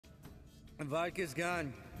Vodka's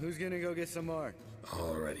gone. Who's gonna go get some more?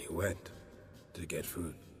 Already went to get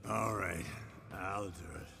food. All right, I'll do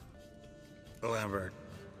it. Lambert,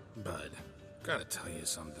 bud, gotta tell you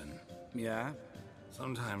something. Yeah?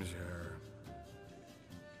 Sometimes you're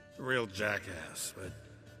a real jackass, but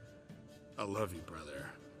I love you, brother.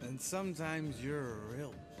 And sometimes you're a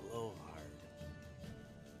real blowhard.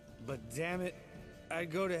 But damn it,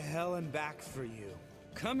 I'd go to hell and back for you.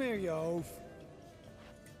 Come here, you oaf.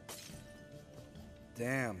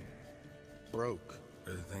 Damn. Broke.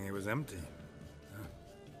 Good thing it was empty. Huh.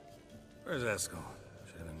 Where's Eskel?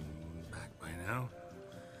 Should have been back by now.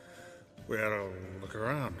 We ought to look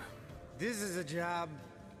around. This is a job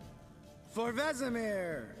for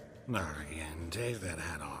Vesemir. Not again. Take that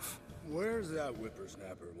hat off. Where's that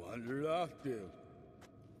whippersnapper wandered off to?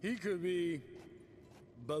 He could be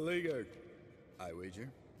beleaguered. I wager.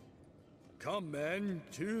 Come, men,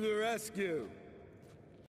 to the rescue.